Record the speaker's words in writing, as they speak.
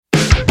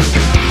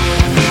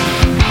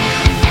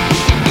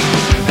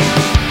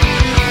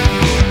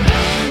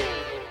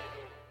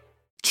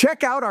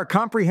Check out our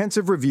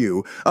comprehensive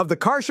review of the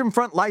CARSHAM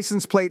front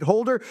license plate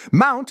holder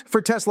mount for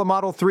Tesla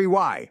Model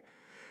 3Y.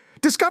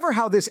 Discover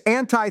how this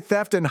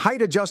anti-theft and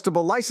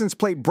height-adjustable license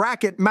plate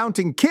bracket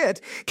mounting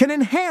kit can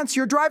enhance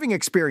your driving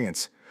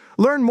experience.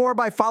 Learn more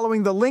by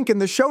following the link in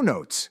the show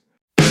notes.